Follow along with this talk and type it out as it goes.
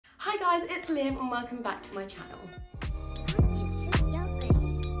guys, it's Liv and welcome back to my channel.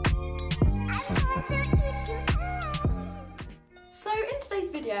 So in today's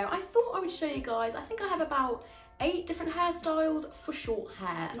video, I thought I would show you guys, I think I have about 8 different hairstyles for short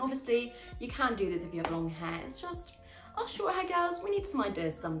hair. And obviously you can do this if you have long hair. It's just, us short hair girls, we need some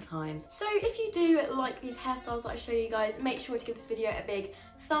ideas sometimes. So if you do like these hairstyles that I show you guys, make sure to give this video a big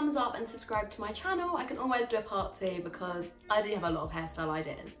thumbs up and subscribe to my channel. I can always do a part 2 because I do have a lot of hairstyle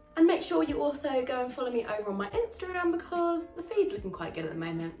ideas. And make sure you also go and follow me over on my Instagram because the feed's looking quite good at the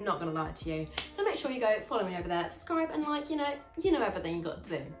moment, not gonna lie to you. So make sure you go follow me over there, subscribe, and like, you know everything you got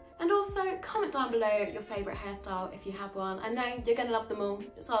to do. And also comment down below your favourite hairstyle if you have one. I know you're gonna love them all,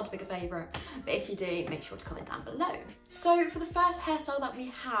 it's hard to pick a favourite, but if you do, make sure to comment down below. So for the first hairstyle that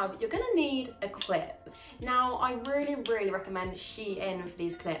we have, you're gonna need a clip. Now I really recommend Shein for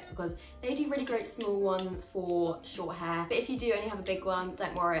these clips because they do really great small ones for short hair. But if you do only have a big one,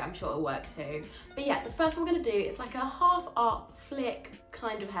 don't worry, I'm sure it'll work too. But yeah, the first one we're gonna do is like a half up flick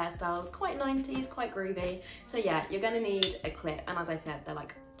kind of hairstyles, quite 90s, quite groovy. So yeah, you're gonna need a clip, and as I said, they're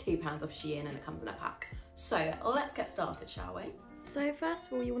like £2 off Shein and it comes in a pack. So let's get started, shall we? So first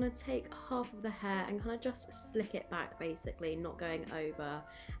of all, you want to take half of the hair and kind of just slick it back, basically, not going over.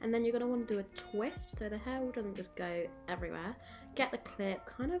 And then you're going to want to do a twist so the hair doesn't just go everywhere. Get the clip,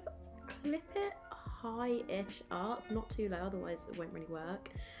 kind of clip it high-ish up, not too low, otherwise it won't really work.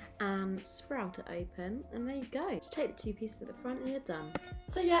 And sprout it open, and there you go. Just take the 2 pieces at the front and you're done.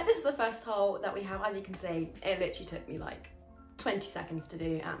 So yeah, this is the first hole that we have. As you can see, it literally took me like 20 seconds to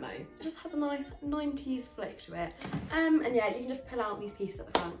do at most. It just has a nice 90s flick to it. And yeah, you can just pull out these pieces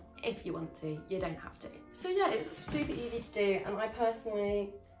at the front if you want to. You don't have to. So yeah, it's super easy to do, and I personally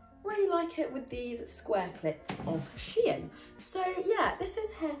really like it with these square clips of Shein. So yeah, this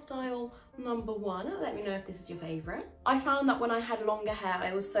is hairstyle number 1. Let me know if this is your favourite. I found that when I had longer hair,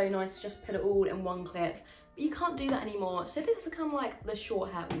 it was so nice to just put it all in one clip. But you can't do that anymore, so this is kind of like the short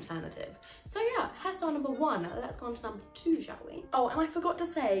hair alternative. So yeah, hairstyle number 1. Let's go on to number 2, shall we? Oh, and I forgot to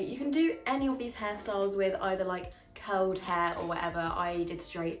say, you can do any of these hairstyles with either like curled hair or whatever. I did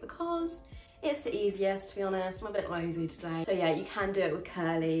straight because it's the easiest, to be honest. I'm a bit lazy today. So yeah, you can do it with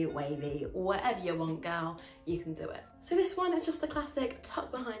curly, wavy, whatever you want, girl, you can do it. So this one is just the classic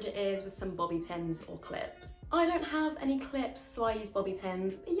tuck behind your ears with some bobby pins or clips. I don't have any clips, so I use bobby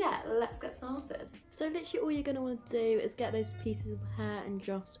pins. But yeah, let's get started. So literally all you're going to want to do is get those pieces of hair and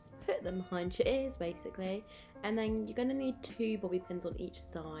just put them behind your ears, basically. And then you're going to need 2 bobby pins on each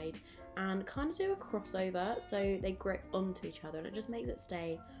side and kind of do a crossover so they grip onto each other, and it just makes it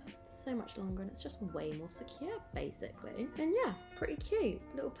stay so much longer, and it's just way more secure, basically. And yeah, pretty cute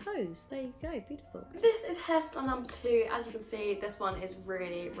little pose. There you go, beautiful. This is hairstyle number 2. As you can see, this one is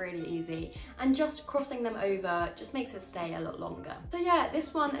really easy, and just crossing them over just makes it stay a lot longer. So yeah,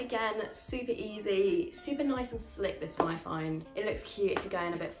 this one again, super easy, super nice and slick. This one I find it looks cute if you're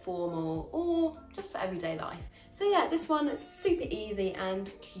going a bit formal or just for everyday life. So yeah, this one is super easy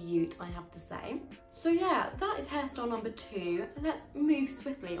and cute, I have to say. So yeah, that is hairstyle number 2. Let's move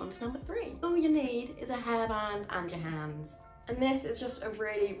swiftly on to number 3. All you need is a hairband and your hands. And this is just a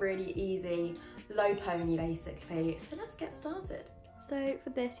really easy low pony, basically. So let's get started. So for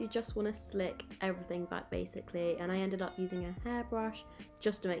this, you just want to slick everything back, basically, and I ended up using a hairbrush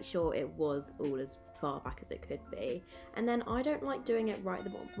just to make sure it was all as far back as it could be. And then I don't like doing it right at the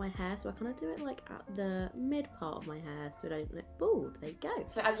bottom of my hair, so I kind of do it like at the mid part of my hair so I don't look bald. There you go.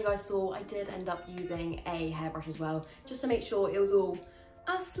 So as you guys saw, I did end up using a hairbrush as well, just to make sure it was all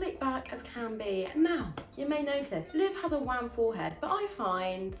as slick back as can be. Now, you may notice, Liv has a wham forehead, but I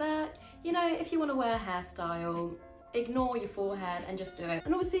find that, you know, if you want to wear a hairstyle, ignore your forehead and just do it.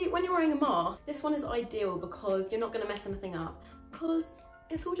 And obviously when you're wearing a mask, this one is ideal because you're not going to mess anything up because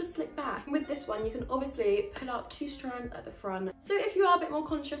it's all just slicked back. With this one, you can obviously pull out 2 strands at the front. So if you are a bit more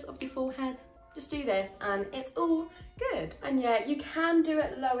conscious of your forehead, just do this and it's all good. And yeah, you can do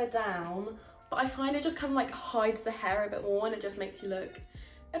it lower down, but I find it just kind of like hides the hair a bit more and it just makes you look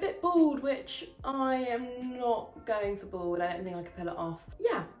a bit bald, which I am not going for bald. I don't think I could pull it off.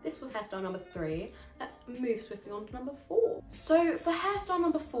 Yeah, this was hairstyle number 3. Let's move swiftly on to number 4. So for hairstyle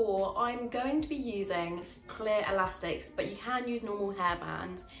number 4, I'm going to be using clear elastics, but you can use normal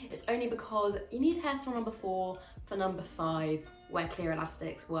hairbands. It's only because you need hairstyle number 4 for number 5, where clear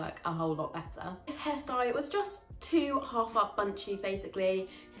elastics work a whole lot better. This hairstyle was just 2 half-up bunchies, basically.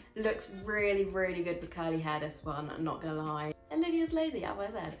 Looks really good with curly hair, this one, I'm not gonna lie. Olivia's lazy, as I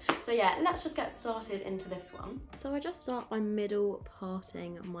said. So yeah, let's just get started into this one. So I just start by middle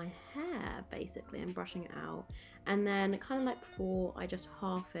parting my hair basically and brushing it out, and then kind of like before, I just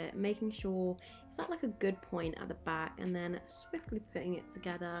half it, making sure it's at like a good point at the back, and then swiftly putting it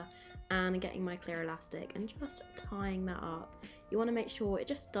together and getting my clear elastic and just tying that up. You want to make sure it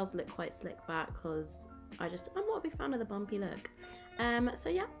just does look quite slick back, because I'm not a big fan of the bumpy look. So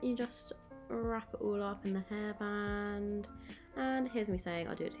yeah, you just wrap it all up in the hairband, and here's me saying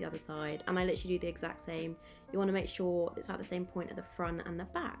I'll do it to the other side, and I literally do the exact same. You want to make sure it's at the same point at the front and the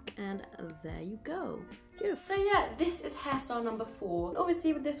back, and there you go. Beautiful. So yeah, this is hairstyle number 4.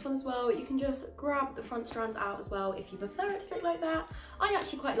 Obviously with this one as well, you can just grab the front strands out as well if you prefer it to look like that. I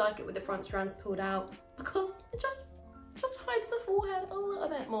actually quite like it with the front strands pulled out, because it just hides the forehead a little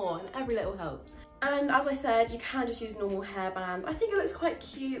bit more, and every little helps. And as I said, you can just use normal hairbands. I think it looks quite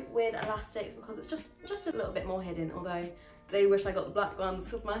cute with elastics because it's just a little bit more hidden, although I do wish I got the black ones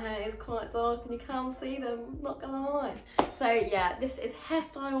because my hair is quite dark and you can't see them, not gonna lie. So yeah, this is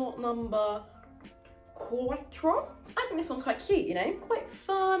hairstyle number 4. I think this one's quite cute, you know, quite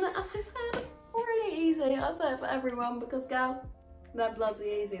fun. As I said, really easy. I say it for everyone because, girl, they're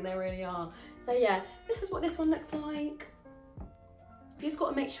bloody easy, they really are. So yeah, this is what this one looks like. You just got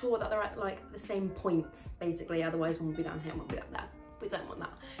to make sure that they're at like the same points, basically, otherwise one will be down here and one will be up there. We don't want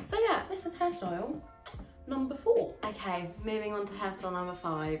that. So yeah, this is hairstyle number 4. Okay, moving on to hairstyle number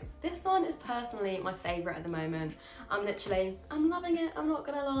 5. This one is personally my favourite at the moment. I'm loving it, I'm not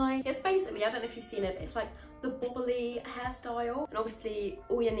gonna lie. It's basically, I don't know if you've seen it, but it's like the bobbly hairstyle, and obviously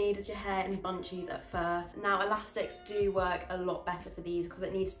all you need is your hair in bunchies at first. Now elastics do work a lot better for these because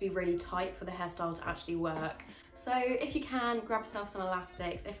it needs to be really tight for the hairstyle to actually work. So if you can, grab yourself some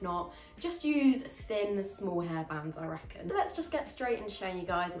elastics. If not, just use thin, small hairbands, I reckon. Let's just get straight into showing you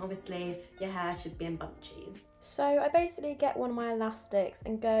guys, and obviously your hair should be in bunchies. So I basically get one of my elastics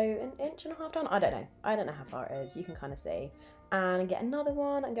and go 1.5 inches down. I don't know how far it is, you can kind of see. And get another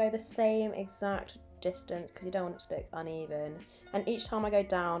one and go the same exact distance because you don't want it to look uneven. And each time I go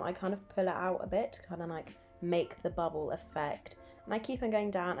down, I kind of pull it out a bit to kind of like make the bubble effect. And I keep on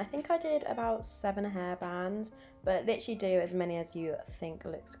going down. I think I did about 7 hairbands, but literally do as many as you think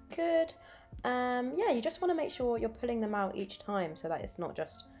looks good. Yeah, you just want to make sure you're pulling them out each time so that it's not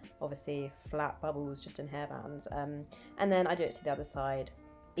just obviously flat bubbles just in hairbands. And then I do it to the other side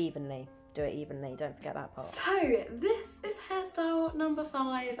evenly. Do it evenly, don't forget that part. So this is hairstyle number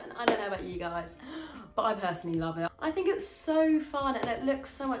 5, and I don't know about you guys, but I personally love it. I think it's so fun and it looks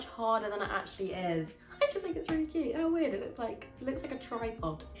so much harder than it actually is. I just think it's really cute. How weird, it looks like a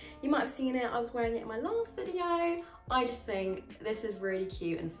tripod. You might have seen it, I was wearing it in my last video. I just think this is really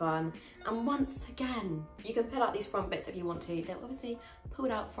cute and fun. And once again, you can pull out these front bits if you want to. They're obviously pulled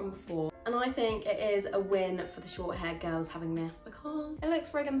out from before. And I think it is a win for the short hair girls having this because it looks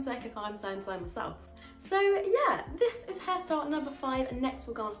friggin' sick if I'm saying so myself. So yeah, this is hairstyle number 5, and next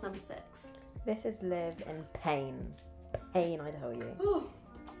we'll go on to number 6. This is Liv in pain. Pain, I tell you. Ooh.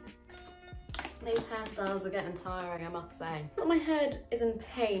 These hairstyles are getting tiring, I must say. My head is in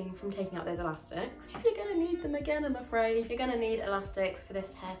pain from taking out those elastics. You're gonna need them again, I'm afraid. You're gonna need elastics for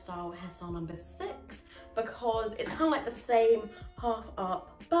this hairstyle number 6, because it's kind of like the same half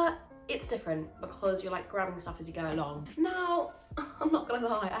up, but it's different because you're like grabbing stuff as you go along. Now, I'm not gonna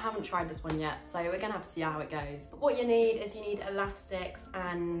lie, I haven't tried this one yet, so we're gonna have to see how it goes. But what you need elastics,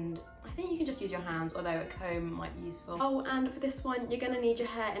 and I think you can just use your hands, although a comb might be useful. Oh, and for this one, you're gonna need your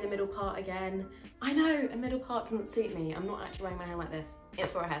hair in a middle part again. I know, a middle part doesn't suit me. I'm not actually wearing my hair like this.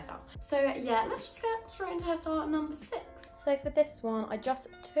 It's for a hairstyle. So yeah, let's just get straight into hairstyle number 6. So for this one, I just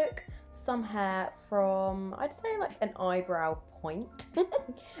took some hair from, I'd say like an eyebrow point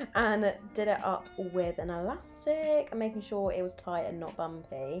and did it up with an elastic and making sure it was tight and not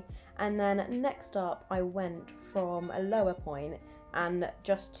bumpy. And then next up, I went from a lower point and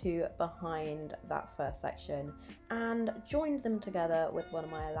just to behind that first section and joined them together with one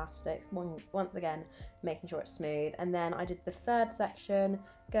of my elastics, once again making sure it's smooth. And then I did the third section,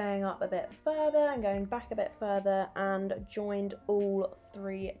 going up a bit further and going back a bit further, and joined all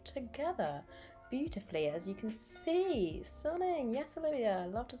 3 together beautifully, as you can see. Stunning. Yes, Olivia,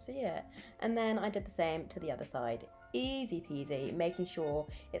 love to see it. And then I did the same to the other side. Easy peasy, making sure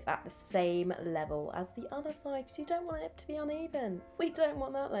it's at the same level as the other side, because you don't want it to be uneven. We don't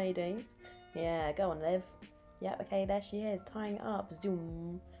want that, ladies. Yeah, go on, Liv. Yep, okay, there she is, tying it up.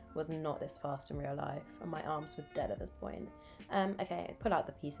 Zoom. Was not this fast in real life, and my arms were dead at this point. Okay, pull out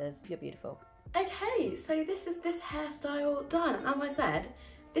the pieces. You're beautiful. Okay, so this is this hairstyle done. And as I said,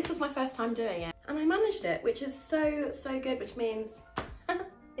 this was my first time doing it, and I managed it, which is so good, which means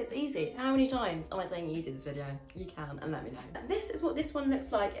it's it's easy. How many times am I saying easy in this video? You can, and let me know. This is what this one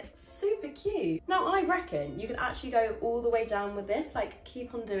looks like. It's super cute. Now I reckon you could actually go all the way down with this, like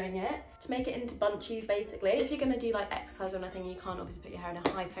keep on doing it to make it into bunchies basically. If you're gonna do like exercise or anything, you can't obviously put your hair in a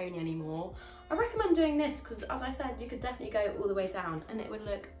high pony anymore. I recommend doing this because, as I said, you could definitely go all the way down and it would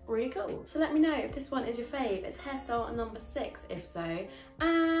look really cool. So let me know if this one is your fave. It's hairstyle number 6 if so.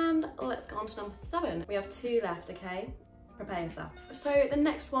 And let's go on to number 7. We have 2 left, okay? Prepare yourself. So the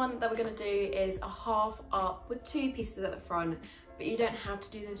next one that we're going to do is a half up with 2 pieces at the front. But you don't have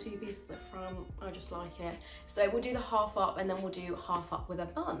to do the 2 pieces at the front, I just like it. So we'll do the half up and then we'll do half up with a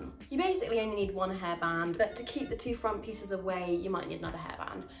bun. You basically only need 1 hairband, but to keep the 2 front pieces away, you might need another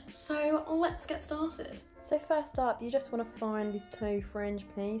hairband. So let's get started. So first up, you just want to find these 2 fringe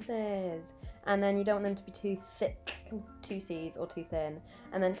pieces. And then you don't want them to be too thick, 2 C's, or too thin.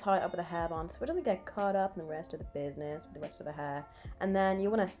 And then tie it up with a hairband so it doesn't get caught up in the rest of the business with the rest of the hair. And then you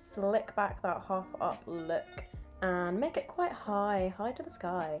want to slick back that half up look and make it quite high to the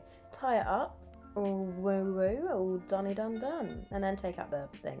sky. Tie it up, oh woo woo, oh dunny dun dun. And then take out the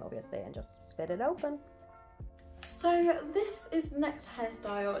thing obviously and just split it open. So this is the next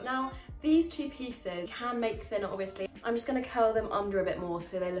hairstyle. Now these 2 pieces can make thinner obviously. I'm just going to curl them under a bit more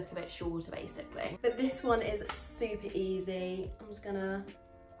so they look a bit shorter basically. But this one is super easy. I'm just going to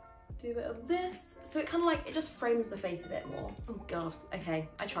do a bit of this. So it kind of like, it just frames the face a bit more. Oh God, okay,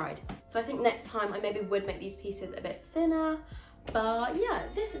 I tried. So I think next time I maybe would make these pieces a bit thinner. But yeah,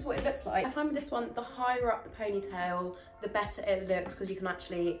 this is what it looks like. I find with this one, the higher up the ponytail, the better it looks because you can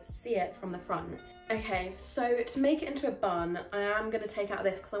actually see it from the front. Okay, so to make it into a bun, I am going to take out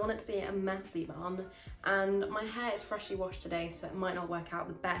this because I want it to be a messy bun. And my hair is freshly washed today, so it might not work out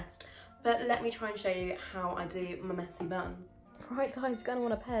the best. But let me try and show you how I do my messy bun. Right guys, you're going to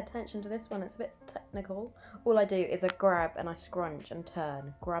want to pay attention to this one, it's a bit technical. All I do is I grab and I scrunch and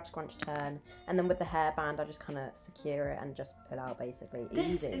turn, grab, scrunch, turn, and then with the hairband I just kind of secure it and just pull out basically.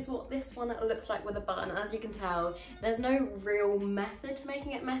 This is what this one looks like with a bun. As you can tell, there's no real method to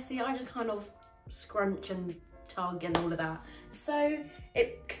making it messy. I just kind of scrunch and tug and all of that. So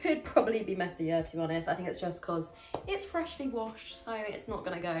it could probably be messier to be honest. I think it's just because it's freshly washed, so it's not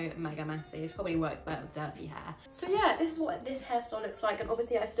gonna go mega messy. It probably works better with dirty hair. So yeah, this is what this hairstyle looks like, and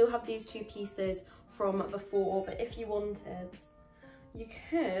obviously I still have these 2 pieces from before, but if you wanted, you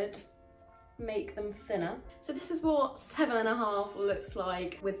could make them thinner. So this is what 7.5 looks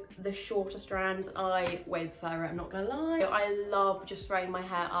like with the shorter strands. I way prefer it, I'm not gonna lie. I love just throwing my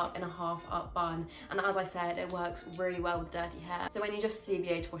hair up in a half up bun, and as I said, it works really well with dirty hair. So when you just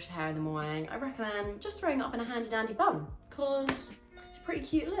CVA to wash your hair in the morning, I recommend just throwing it up in a handy dandy bun because it's a pretty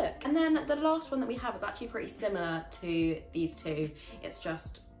cute look. And then the last one that we have is actually pretty similar to these 2. It's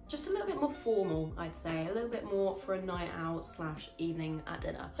just a little bit more formal, I'd say, a little bit more for a night out / evening at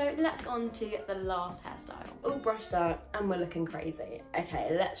dinner. So let's go on to the last hairstyle. All brushed out and we're looking crazy. Okay,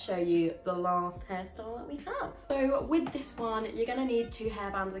 let's show you the last hairstyle that we have. So with this one, you're gonna need 2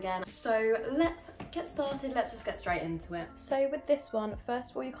 hairbands again. So let's get started, let's just get straight into it. So with this one,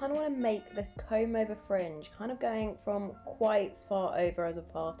 first of all, you kind of want to make this comb over fringe, kind of going from quite far over as a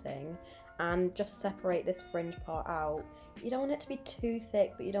parting, and just separate this fringe part out. You don't want it to be too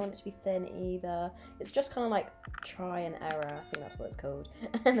thick, but you don't want it to be thin either. It's just kind of like try and error, I think that's what it's called.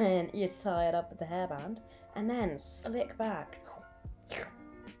 And then you tie it up with the hairband, and then slick back.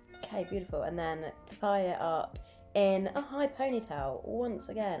 Okay, beautiful. And then tie it up in a high ponytail once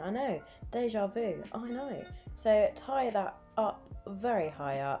again. I know, deja vu, I know. So tie that up very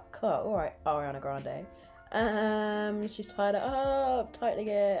high up. Cool, alright, Ariana Grande. She's tied it up, tightening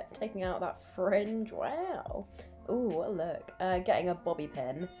it, taking out that fringe. Wow. Ooh, what a look. Getting a bobby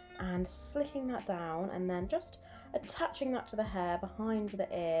pin and slicking that down, and then just attaching that to the hair behind the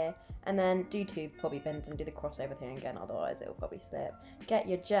ear, and then do 2 bobby pins and do the crossover thing again, otherwise it'll probably slip. Get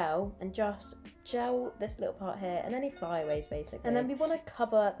your gel and just gel this little part here and any flyaways basically. And then we want to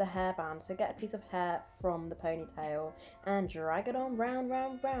cover the hairband, so get a piece of hair from the ponytail and drag it on round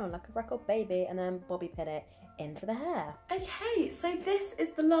like a record baby, and then bobby pin it into the hair. Okay, so this is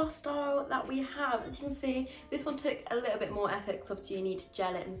the last style that we have. As you can see, this one took a little bit more effort because obviously you need to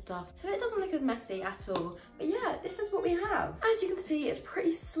gel it and stuff, so it doesn't look as messy at all. But yeah, this is what we have. As you can see, it's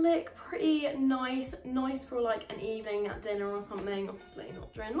pretty slick, pretty nice for like an evening at dinner or something. Obviously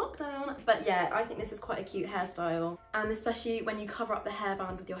not during lockdown, but yeah, I think this is quite a cute hairstyle, and especially when you cover up the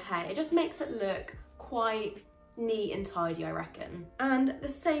hairband with your hair, it just makes it look quite neat and tidy, I reckon. And the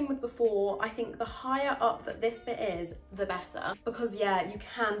same with before, I think the higher up that this bit is, the better, because yeah, you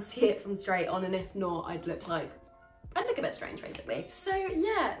can see it from straight on, and if not, I'd look a bit strange basically. So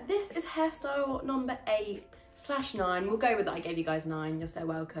yeah, this is hairstyle number 8. 9. We'll go with that. I gave you guys 9. You're so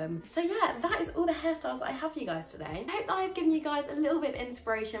welcome. So yeah, that is all the hairstyles that I have for you guys today. I hope that I've given you guys a little bit of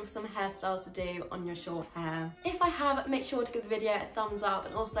inspiration for some hairstyles to do on your short hair. If I have, make sure to give the video a thumbs up,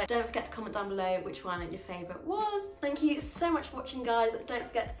 and also don't forget to comment down below which one your favourite was. Thank you so much for watching, guys. Don't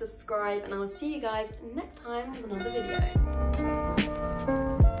forget to subscribe, and I will see you guys next time with another video.